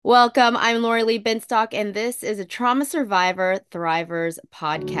Welcome. I'm Lori Lee Binstock, and this is a Trauma Survivor Thrivers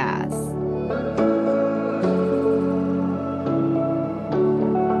podcast.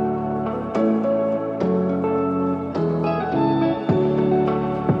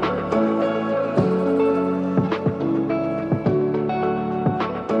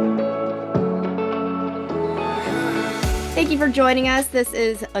 Thank you for joining us. This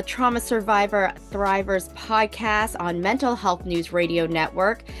is a Trauma Survivor Thrivers podcast on Mental Health News Radio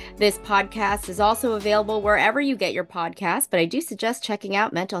Network. This podcast is also available wherever you get your podcasts, but I do suggest checking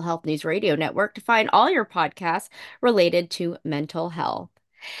out Mental Health News Radio Network to find all your podcasts related to mental health.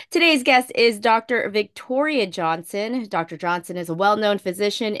 Today's guest is Dr. Victoria Johnson. Dr. Johnson is a well-known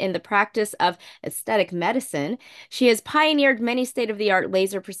physician in the practice of aesthetic medicine. She has pioneered many state-of-the-art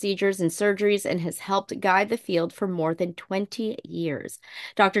laser procedures and surgeries and has helped guide the field for more than 20 years.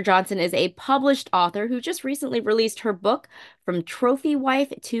 Dr. Johnson is a published author who just recently released her book, From Trophy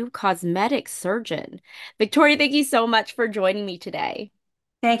Wife to Cosmetic Surgeon. Victoria, thank you so much for joining me today.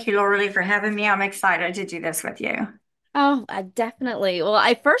 Thank you, Laura Lee, for having me. I'm excited to do this with you. Oh, definitely. Well,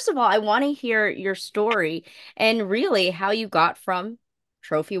 I first of all, I want to hear your story and really how you got from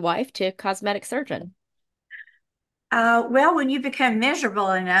trophy wife to cosmetic surgeon. Well, when you become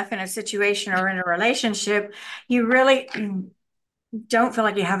miserable enough in a situation or in a relationship, you really don't feel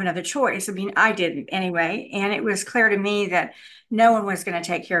like you have another choice. I mean, I didn't anyway. And it was clear to me that no one was going to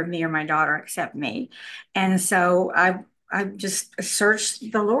take care of me or my daughter except me. And so I just searched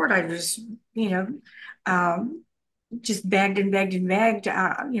the Lord. I just, you know, um, just begged and begged and begged,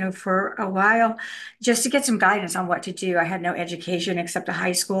 for a while just to get some guidance on what to do. I had no education except a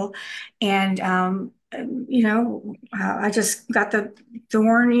high school. And, I just got the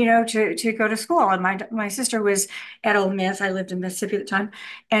thorn, to go to school. And my sister was at Ole Miss. I lived in Mississippi at the time.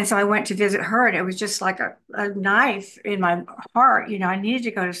 And so I went to visit her, and it was just like a knife in my heart. I needed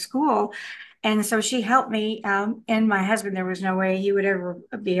to go to school. And so she helped me. And my husband, there was no way he would ever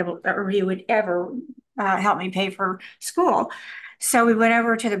be able, or he would ever help me pay for school. So we went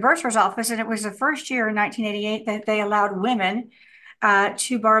over to the bursar's office, and it was the first year in 1988 that they allowed women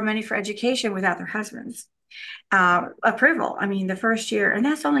to borrow money for education without their husbands' approval. I mean, the first year, and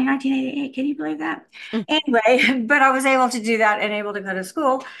that's only 1988. Can you believe that? Mm. Anyway, but I was able to do that and able to go to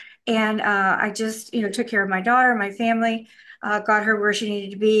school. And I just, took care of my daughter, my family, got her where she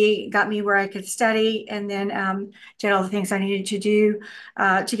needed to be, got me where I could study, and then did all the things I needed to do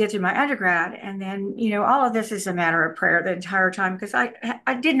to get through my undergrad. And then, all of this is a matter of prayer the entire time because I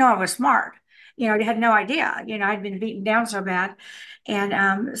didn't know I was smart. I had no idea. I'd been beaten down so bad.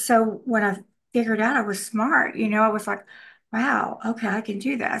 And so when I figured out I was smart, I was like, wow, okay, I can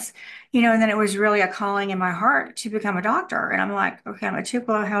do this. And then it was really a calling in my heart to become a doctor. And I'm like, okay, I'm a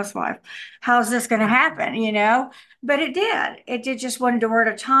Tupelo housewife. How's this going to happen? But it did. It did just one door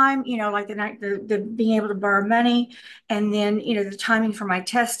at a time, like the being able to borrow money and then, the timing for my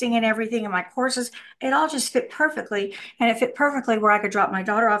testing and everything and my courses, it all just fit perfectly. And it fit perfectly where I could drop my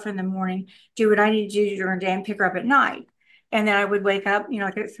daughter off in the morning, do what I need to do during the day and pick her up at night. And then I would wake up,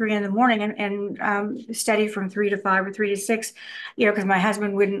 like at 3 in the morning and study from 3 to 5 or 3 to 6, because my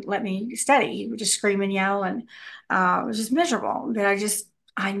husband wouldn't let me study. He would just scream and yell, and it was just miserable. That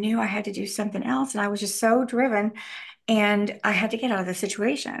I knew I had to do something else, and I was just so driven, and I had to get out of the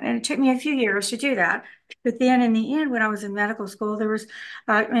situation. And it took me a few years to do that. But then in the end, when I was in medical school, there was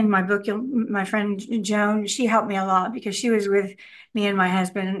in my book, my friend Joan, she helped me a lot because she was with me and my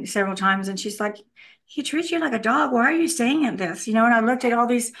husband several times, and she's like, he treats you like a dog. Why are you saying this? And I looked at all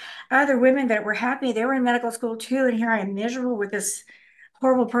these other women that were happy. They were in medical school too. And here I am miserable with this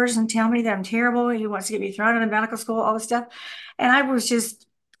horrible person telling me that I'm terrible. He wants to get me thrown out of medical school, all this stuff. And I was just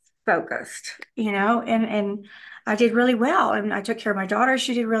focused, and I did really well. And I took care of my daughter.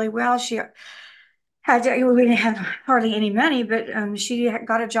 She did really well. We didn't have hardly any money, but she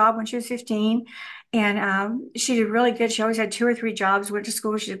got a job when she was 15, and she did really good. She always had 2 or 3 jobs, went to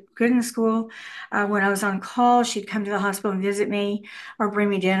school. She did good in school. When I was on call, she'd come to the hospital and visit me or bring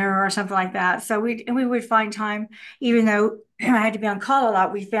me dinner or something like that. So we would find time, even though I had to be on call a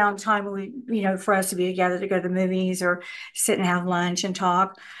lot, we found time for us to be together to go to the movies or sit and have lunch and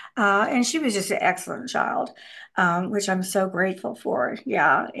talk. And she was just an excellent child, which I'm so grateful for.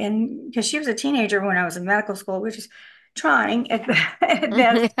 Yeah. And because she was a teenager when I was in medical school, which is trying at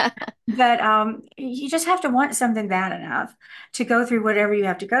best. But you just have to want something bad enough to go through whatever you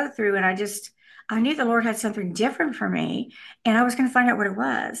have to go through. And I knew the Lord had something different for me, and I was going to find out what it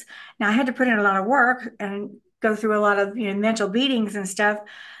was. Now, I had to put in a lot of work and go through a lot of, mental beatings and stuff,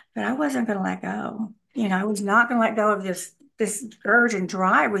 but I wasn't going to let go. I was not going to let go of this urge and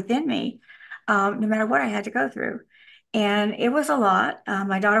drive within me, no matter what I had to go through. And it was a lot.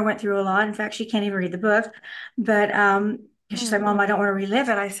 My daughter went through a lot. In fact, she can't even read the book. But she said, Oh. Mom, I don't want to relive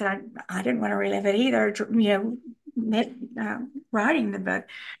it. I said, I didn't want to relive it either, writing the book.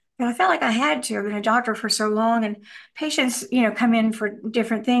 And I felt like I had to. I've been a doctor for so long, and patients, come in for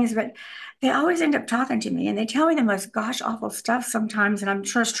different things, but they always end up talking to me and they tell me the most gosh awful stuff sometimes. And I'm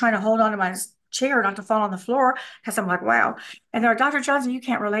just trying to hold on to my chair not to fall on the floor because I'm like, wow. And they're like, Dr. Johnson, you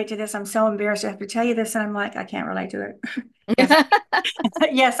can't relate to this. I'm so embarrassed to have to tell you this. And I'm like, I can't relate to it. Yes,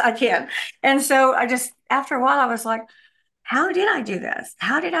 yes, I can. And so after a while, I was like, how did I do this?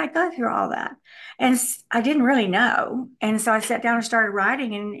 How did I go through all that? And I didn't really know. And so I sat down and started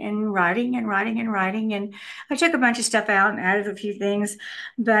writing and writing and writing and writing. And I took a bunch of stuff out and added a few things.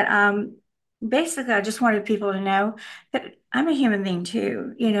 But basically, I just wanted people to know that I'm a human being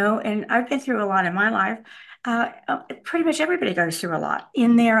too, and I've been through a lot in my life. Pretty much everybody goes through a lot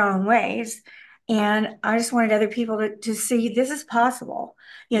in their own ways. And I just wanted other people to see this is possible.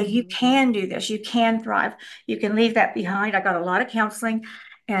 You Mhm. can do this, you can thrive. You can leave that behind. I got a lot of counseling,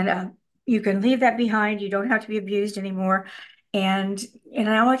 and you can leave that behind. You don't have to be abused anymore. And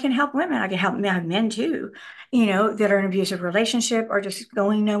now I can help women. I can help men too, that are in an abusive relationship or just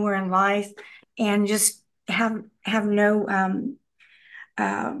going nowhere in life, and just have no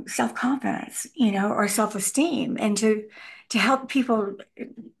self-confidence, or self-esteem. And to help people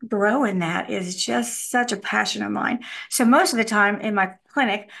grow in that is just such a passion of mine. So most of the time in my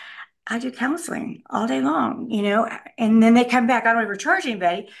clinic, I do counseling all day long, and then they come back. I don't ever charge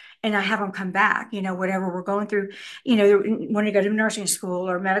anybody, and I have them come back, whatever we're going through, they want to go to nursing school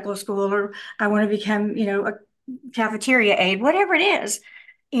or medical school, or I want to become, a cafeteria aide, whatever it is.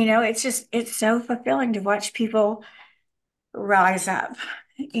 It's so fulfilling to watch people rise up,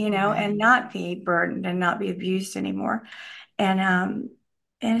 and Right. not be burdened and not be abused anymore. And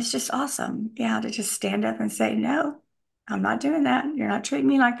it's just awesome. Yeah, to just stand up and say, no, I'm not doing that. You're not treating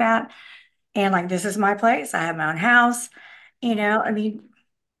me like that. And like, this is my place. I have my own house. I mean,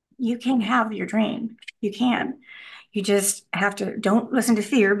 you can have your dream. You can. You just have to, don't listen to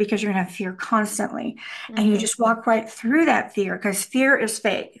fear, because you're going to have fear constantly. And you Mhm. just walk right through that fear, because fear is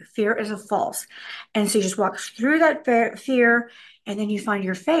fake. Fear is a false. And so you just walk through that fear, and then you find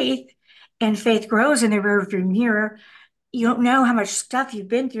your faith, and faith grows in the rearview mirror. You don't know how much stuff you've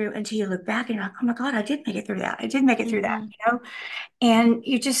been through until you look back and you're like, oh my God, I did make it through that. I did make it through that, Mhm. and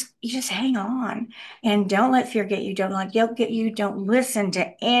you just hang on, and don't let fear get you. Don't let guilt get you. Don't listen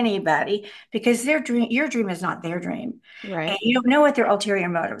to anybody, because your dream is not their dream, and Right. you don't know what their ulterior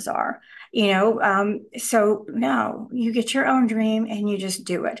motives are. So no, you get your own dream and you just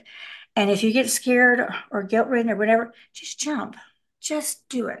do it. And if you get scared or guilt ridden or whatever, just jump. Just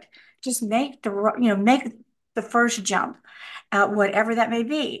do it. Just make the first jump, whatever that may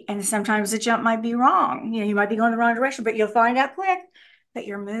be. And sometimes the jump might be wrong. You might be going the wrong direction, but you'll find out quick that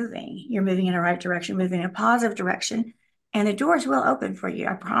you're moving. You're moving in the right direction, moving in a positive direction. And the doors will open for you.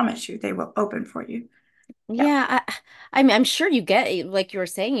 I promise you, they will open for you. Yeah. Yeah, I mean, I'm sure you get, like you were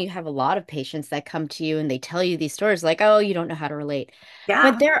saying, you have a lot of patients that come to you and they tell you these stories like, oh, you don't know how to relate. But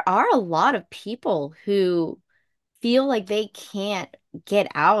Yeah. there are a lot of people who feel like they can't get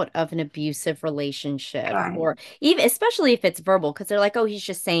out of an abusive relationship, Right. or even, especially if it's verbal, because they're like, oh, he's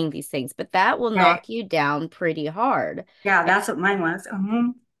just saying these things, but that will Right. knock you down pretty hard. Yeah, that's what mine was.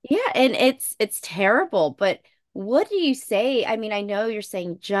 Yeah, and it's terrible, but what do you say? I mean, I know you're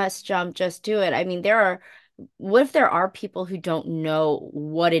saying just jump, just do it. I mean, what if there are people who don't know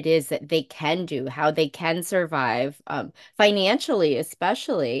what it is that they can do, how they can survive, financially,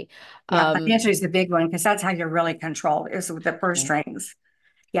 especially. Yeah, Um, financially is the big one, because that's how you're really controlled, is with the purse right, strings.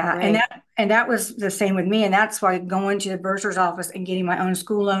 Yeah, and right. that was the same with me, and that's why going to the bursar's office and getting my own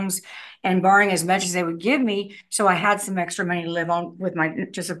school loans and borrowing as much as they would give me, so I had some extra money to live on with my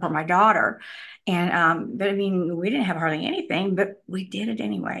to support my daughter. And but I mean, we didn't have hardly anything, but we did it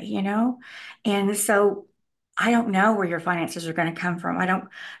anyway, And so I don't know where your finances are going to come from. I don't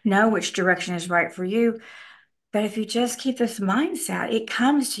know which direction is right for you. But if you just keep this mindset, it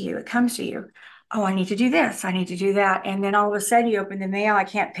comes to you. It comes to you. Oh, I need to do this. I need to do that. And then all of a sudden you open the mail. I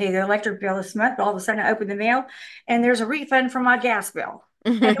can't pay the electric bill this month, but all of a sudden I open the mail and there's a refund for my gas bill.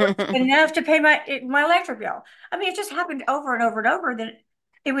 And it was enough to pay my electric bill. I mean, it just happened over and over and over. That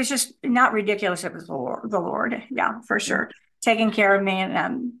it was just not ridiculous. It was the Lord. The Lord. Yeah, for sure. Taking care of me,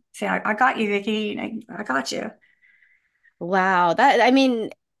 and saying, I got you, Vicky. I got you. Wow, I mean,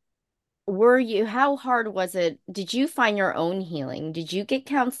 how hard was it? Did you find your own healing? Did you get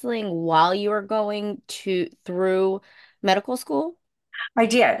counseling while you were going through medical school? I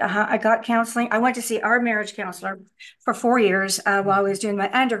did. I got counseling. I went to see our marriage counselor for 4 years while I was doing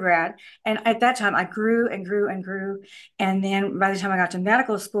my undergrad. And at that time, I grew and grew and grew. And then by the time I got to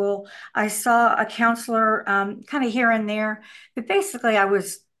medical school, I saw a counselor kind of here and there. But basically, I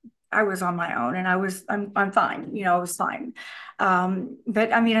was on my own, and I'm fine. I was fine.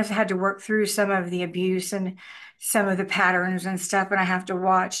 But I mean, I've had to work through some of the abuse and some of the patterns and stuff, and I have to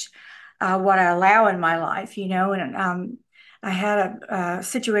watch what I allow in my life. And I had a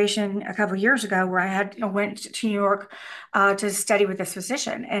situation a couple of years ago where I went to New York to study with this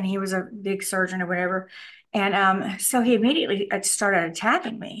physician, and he was a big surgeon or whatever. And so he immediately started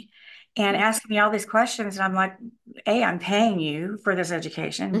attacking me and asking me all these questions. And I'm like, A, I'm paying you for this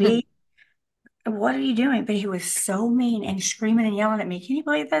education. B, what are you doing? But he was so mean and screaming and yelling at me. Can you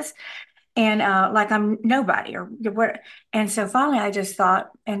believe this? And like I'm nobody or what. And so finally I just thought,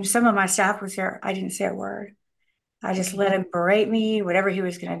 and some of my staff was there, I didn't say a word. I just let him berate me, whatever he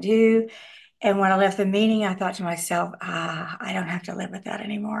was going to do. And when I left the meeting, I thought to myself, I don't have to live with that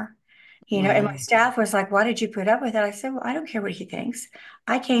anymore. And my Wow. staff was like, why did you put up with it? I said, well, I don't care what he thinks.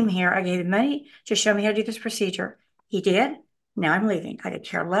 I came here, I gave him money to show me how to do this procedure. He did. Now I'm leaving. I could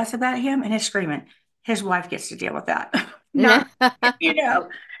care less about him and his screaming. His wife gets to deal with that. Not, you know.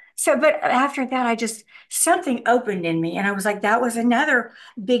 So, but after that, something opened in me. And I was like, that was another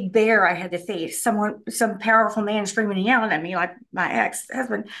big bear I had to face. Some powerful man screaming and yelling at me like my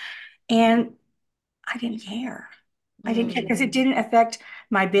ex-husband. And I didn't care. I didn't care because it Mm, didn't affect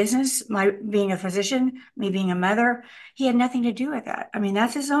my business, my being a physician, me being a mother. He had nothing to do with that. I mean,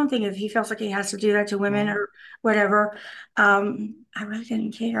 that's his own thing. If he feels like he has to do that to women right. or whatever, I really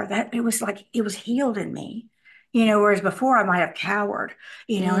didn't care. That it was like it was healed in me, whereas before I might have cowered,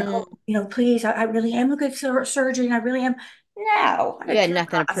 and oh, Mm. please, I really am a good surgeon. I really am. No, I You could had care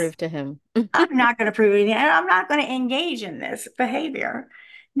nothing to less. prove to him. I'm not going to prove anything, and I'm not going to engage in this behavior.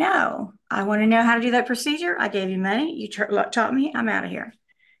 No, I want to know how to do that procedure. I gave you money. You taught me. I'm out of here.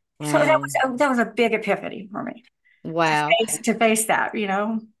 So Wow. that was a big epiphany for me to Wow. face that.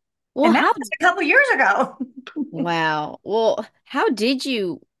 Well, And that how, was a couple years ago. wow. Well, how did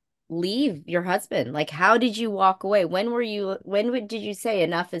you leave your husband? Like, how did you walk away? Did you say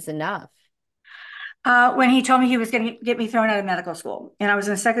enough is enough? When he told me he was going to get me thrown out of medical school, and I was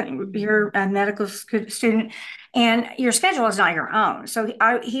in a second Mm. year medical student, and your schedule is not your own. So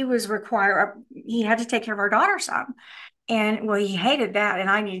he was required. He had to take care of our daughter's son. And well, he hated that. And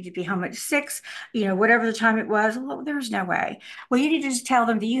I needed to be home at 6, whatever the time it was. Well, there's no way. Well, you need to just tell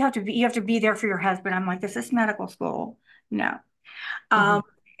them that you have to be there for your husband. I'm like, this is medical school. No. Um, Mhm.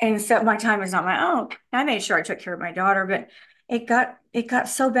 and so my time is not my own. I made sure I took care of my daughter, but it got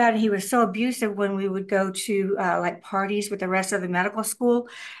so bad, and he was so abusive when we would go to like parties with the rest of the medical school.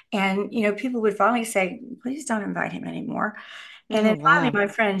 And people would finally say, please don't invite him anymore. And Oh, then finally wow. my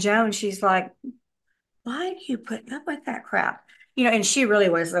friend Joan, she's like, why do you put up with that crap? And she really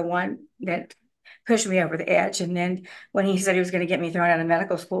was the one that pushed me over the edge. And then when he said he was going to get me thrown out of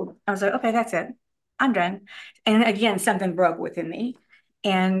medical school, I was like, okay, that's it. I'm done. And again, something broke within me.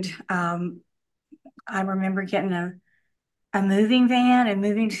 And I remember getting a moving van and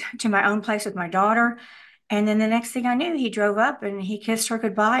moving to my own place with my daughter. And then the next thing I knew, he drove up and he kissed her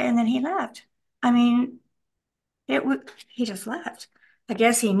goodbye and then he left. I mean, he just left. I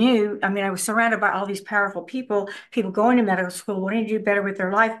guess he knew. I mean, I was surrounded by all these powerful people going to medical school, wanting to do better with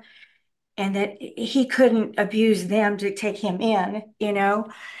their life, and that he couldn't abuse them to take him in.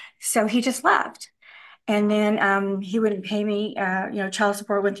 So he just left. And then he wouldn't pay me, child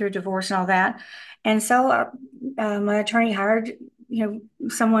support, went through a divorce and all that. And so my attorney hired,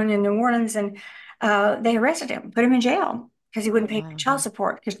 someone in New Orleans, and they arrested him, put him in jail because he Oh, wouldn't pay wow. child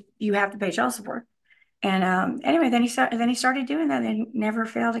support because you have to pay child support. And anyway, then he started doing that and never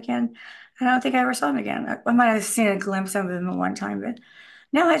failed again. I don't think I ever saw him again. I might have seen a glimpse of him at one time, but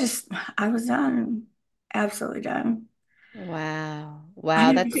no, I was done, absolutely done. Wow. I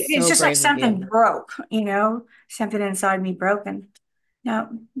Wow. mean, That's it's so just like brave of something you. broke, something inside me broke, and no,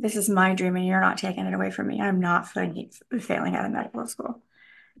 this is my dream, and you're not taking it away from me. I'm not failing out of medical school.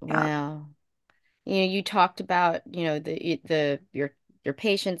 Yeah, Wow. You talked about, your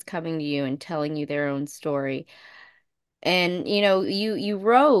patients coming to you and telling you their own story. And you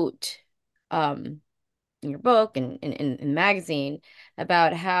wrote in your book and in magazine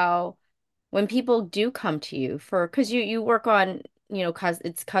about how when people do come to you for because you work on,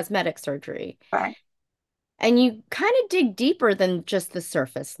 it's cosmetic surgery, right, and you kind of dig deeper than just the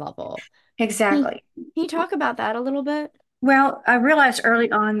surface level. Can exactly. can you talk about that a little bit? Well, I realized early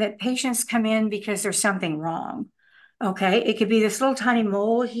on that patients come in because there's something wrong. Okay. It could be this little tiny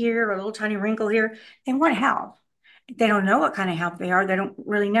mole here or a little tiny wrinkle here. They want help. They don't know what kind of help they are. They don't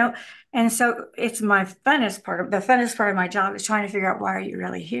really know. And so it's my funnest part of the funnest part of my job is trying to figure out why are you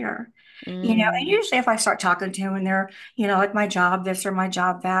really here? And Mm. usually if I start talking to them and they're, like my job this or my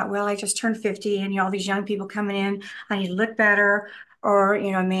job that, well, I just turned 50 and all these young people coming in, I need to look better. Or,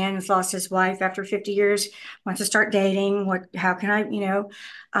 a man has lost his wife after 50 years, wants to start dating. How can I,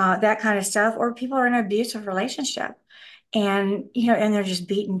 that kind of stuff. Or people are in an abusive relationship and, and they're just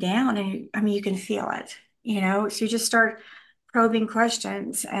beaten down. And I mean, you can feel it, so you just start probing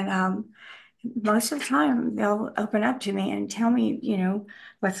questions. And most of the time they'll open up to me and tell me,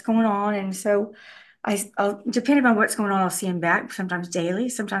 what's going on. And so depending on what's going on, I'll see them back sometimes daily,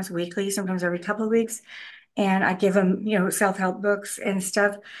 sometimes weekly, sometimes every couple of weeks. And I give them, self-help books and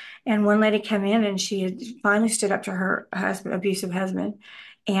stuff. And one lady came in and she had finally stood up to her husband, abusive husband,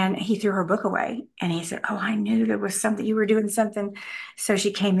 and he threw her book away. And he said, "Oh, I knew there was something, you were doing something." So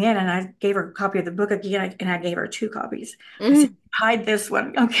she came in and I gave her a copy of the book again, and I gave her two copies. I said, Mm. "Hide this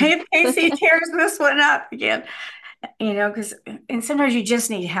one, okay, in case he tears this one up again." Because and sometimes you just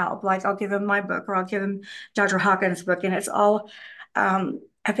need help. Like I'll give him my book or I'll give him Dr. Hawkins' book, and it's all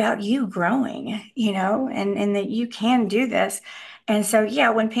about you growing, and that you can do this. And so, yeah,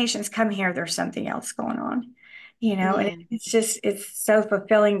 when patients come here, there's something else going on, and Yeah. it's so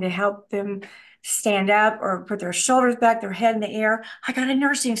fulfilling to help them stand up or put their shoulders back, their head in the air. I got a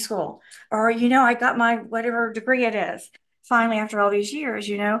nursing school, or, I got my whatever degree it is finally after all these years,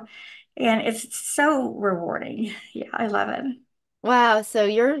 and it's so rewarding. Yeah, I love it. Wow, so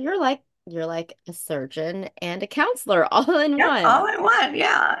you're like a surgeon and a counselor all in Yep, all one. in one.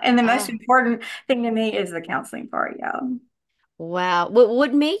 Yeah. And the most Ah, important thing to me is the counseling part. Yeah. wow.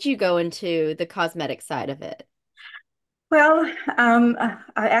 What made you go into the cosmetic side of it? Well, I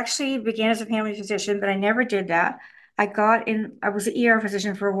actually began as a family physician, but I never did that. I was an ER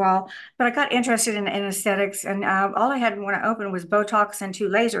physician for a while, but I got interested in aesthetics, and all I had when I opened was Botox and two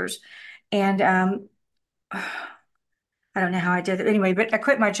lasers. And I don't know how I did it anyway, but I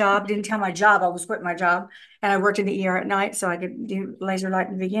quit my job, didn't tell my job I was quitting my job, and I worked in the ER at night so I could do laser light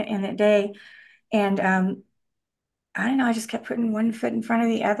in the day. And I don't know, I just kept putting one foot in front of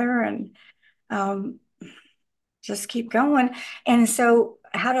the other and um, just keep going. And so,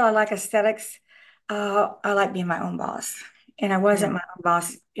 how do I like aesthetics? I like being my own boss, and I wasn't Mm. my own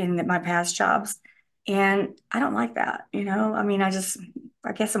boss in my past jobs, and I don't like that. I mean, I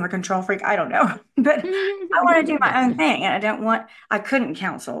guess I'm a control freak. I don't know, but I want to do my own thing, and I don't want. I couldn't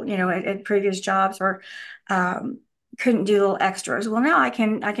counsel, at previous jobs, or um, couldn't do little extras. Well, now I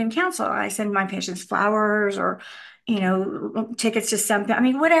can. I can counsel. I send my patients flowers or. Tickets to something. I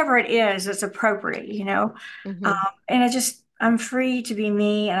mean, whatever it is, it's appropriate, um, Hmm. and I'm free to be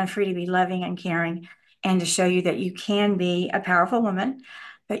me and I'm free to be loving and caring and to show you that you can be a powerful woman,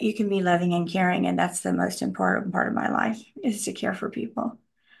 but you can be loving and caring. And that's the most important part of my life is to care for people.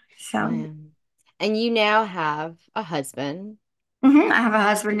 So, Wow. And you now have a husband. I have a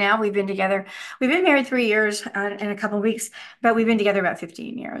husband now. We've been together. We've been married 3 years in a couple of weeks, but we've been together about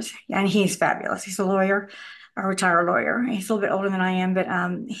 15 years. And he's fabulous. He's a lawyer, a retired lawyer. He's a little bit older than I am, but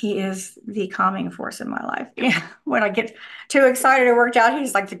he is the calming force in my life. Yeah. When I get too excited or worked out,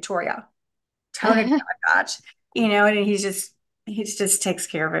 he's like Victoria, tone it down a notch, and he just takes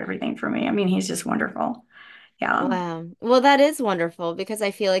care of everything for me. I mean, he's just wonderful. Yeah. Wow. Well, that is wonderful because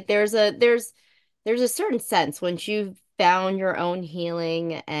I feel like there's a certain sense once you've found your own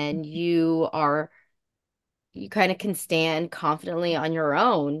healing and you kind of can stand confidently on your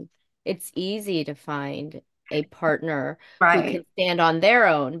own, it's easy to find a partner who Right. can stand on their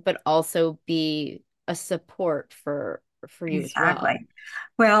own, but also be a support for you as well. Exactly.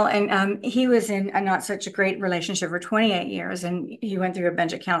 Well, and he was in a not such a great relationship for 28 years, and he went through a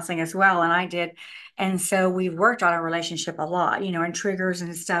bunch of counseling as well, and I did. And so we've worked on our relationship a lot, and triggers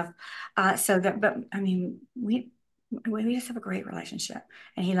and stuff. But I mean, we just have a great relationship,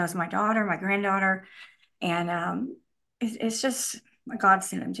 and he loves my daughter, my granddaughter, and it's just God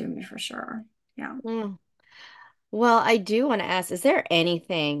sent him to me for sure. Yeah. Mm. Well, I do want to ask, is there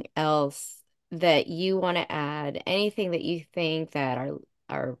anything else that you want to add? Anything that you think that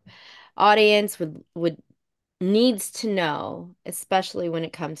our audience would needs to know, especially when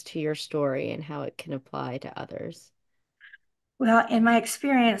it comes to your story and how it can apply to others? Well, in my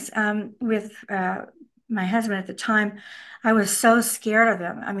experience with my husband at the time, I was so scared of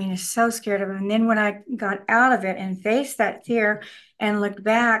him. I mean, so scared of him. And then when I got out of it and faced that fear and looked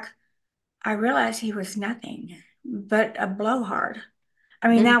back, I realized he was nothing but a blowhard. I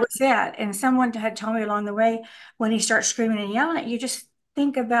mean, Mm. that was it. And someone had told me along the way, when he starts screaming and yelling at you, just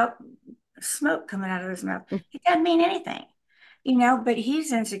think about smoke coming out of his mouth. It doesn't mean anything. but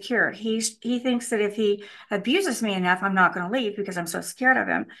he's insecure. He thinks that if he abuses me enough, I'm not going to leave because I'm so scared of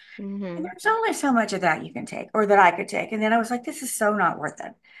him. And Mm-hmm. there's only so much of that you can take or that I could take. And then I was like, this is so not worth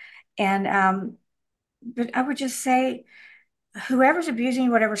it. And but I would just say, whoever's abusing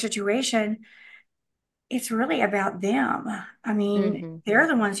you, whatever situation, it's really about them. I mean, Mm-hmm. they're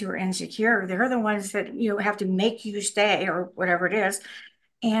the ones who are insecure. They're the ones that, have to make you stay or whatever it is.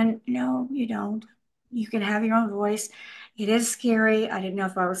 And no, you don't. You can have your own voice. It is scary. I didn't know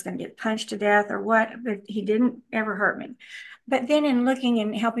if I was going to get punched to death or what, but he didn't ever hurt me. But then in looking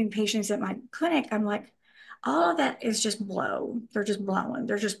and helping patients at my clinic, I'm like, all of that is just blow. They're just blowing.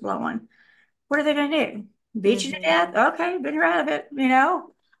 They're just blowing. What are they going to do? Beat you to Mm-hmm. death? Okay, then you're out of it.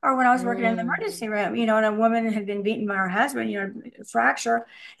 Or when I was working in the Mm-hmm. emergency room, and a woman had been beaten by her husband, a fracture,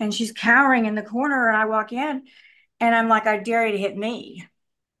 and she's cowering in the corner, and I walk in and I'm like, I dare you to hit me,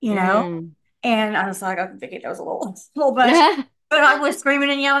 you know? Mm. And I was like, I think that was a little much. But I was screaming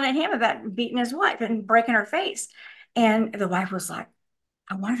and yelling at him about beating his wife and breaking her face. And the wife was like,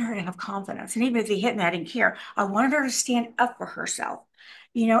 I wanted her to have confidence. And even if he hit me, I didn't care. I wanted her to stand up for herself,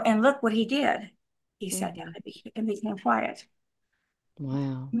 and look what he did. He sat down Mm-hmm. and became quiet.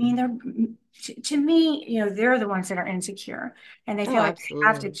 Wow. I mean, to me, they're the ones that are insecure and they Oh, feel like they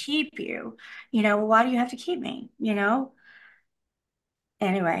have to absolutely. keep you. Why do you have to keep me?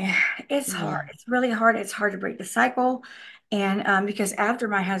 Anyway, it's hard. Yeah. It's really hard. It's hard to break the cycle. And because after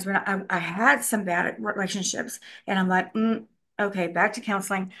my husband, I had some bad relationships, and I'm like, okay, back to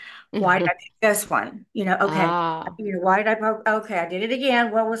counseling. Why did I pick this one? Okay. Ah. Why did okay, I did it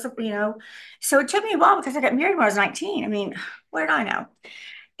again. What was so it took me a while because I got married when I was 19. I mean, what did I know?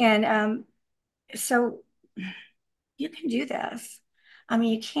 And so you can do this. I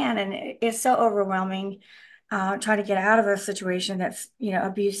mean, you can, and it's so overwhelming trying to get out of a situation that's,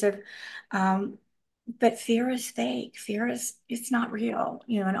 abusive. Um, but fear is fake. Fear is, it's not real,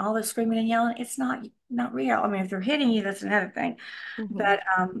 and all the screaming and yelling, it's not real. I mean, if they're hitting you, that's another thing. Mm-hmm. But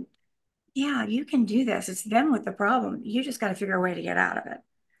yeah, you can do this. It's them with the problem. You just got to figure a way to get out of it.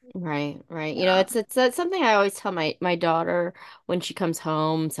 Right, right. Yeah. It's something I always tell my daughter when she comes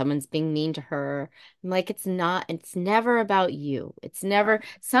home, someone's being mean to her. I'm like, it's never about you. It's never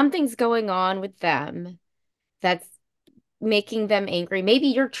something's going on with them that's making them angry. Maybe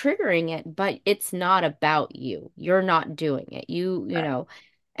you're triggering it, but it's not about you. You're not doing it.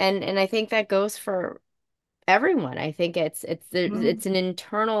 And I think that goes for everyone. I think Mhm. it's an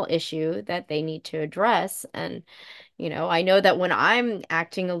internal issue that they need to address. And I know that when I'm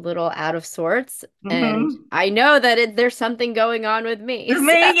acting a little out of sorts, and Mhm. I know that there's something going on with me. With So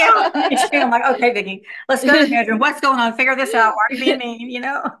me, yeah, me too. I'm like, okay, Vicky, let's go to the bedroom. What's going on? Figure this out. Why are you being mean?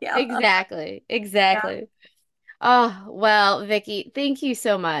 Yeah. exactly, Yeah. exactly. Oh, well, Vicky, thank you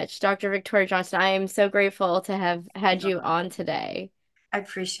so much, Dr. Victoria Johnson. I am so grateful to have had you on today. I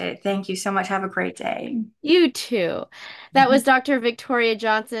appreciate it. Thank you so much. Have a great day. You too. That was Dr. Victoria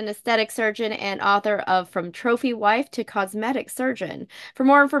Johnson, aesthetic surgeon and author of From Trophy Wife to Cosmetic Surgeon. For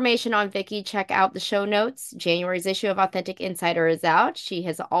more information on Vicky, check out the show notes. January's issue of Authentic Insider is out. She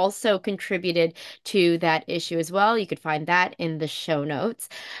has also contributed to that issue as well. You could find that in the show notes.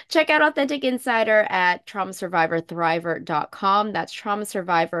 Check out Authentic Insider at traumasurvivorthriver.com. That's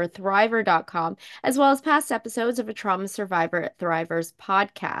traumasurvivorthriver.com, as well as past episodes of a Trauma Survivor Thrivers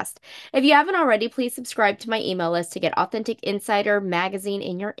podcast. If you haven't already, please subscribe to my email list to get Authentic Insider magazine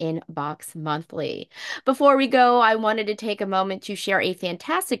in your inbox monthly. Before we go, I wanted to take a moment to share a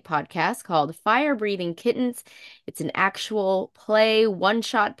fantastic podcast called Fire Breathing Kittens. It's an actual play,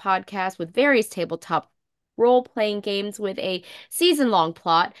 one-shot podcast with various tabletop role-playing games with a season-long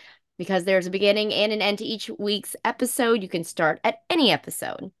plot. Because there's a beginning and an end to each week's episode, you can start at any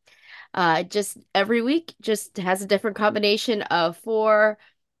episode. Just every week just has a different combination of four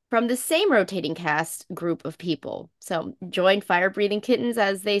from the same rotating cast group of people. So join Fire Breathing Kittens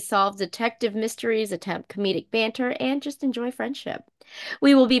as they solve detective mysteries, attempt comedic banter, and just enjoy friendship.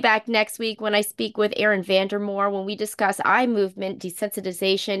 We will be back next week when I speak with Erin Vandermoor when we discuss eye movement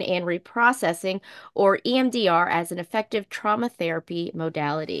desensitization and reprocessing, or EMDR, as an effective trauma therapy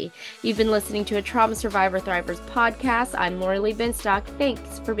modality. You've been listening to a Trauma Survivor Thrivers podcast. I'm Lori Lee Binstock.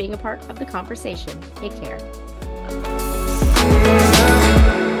 Thanks for being a part of the conversation. Take care.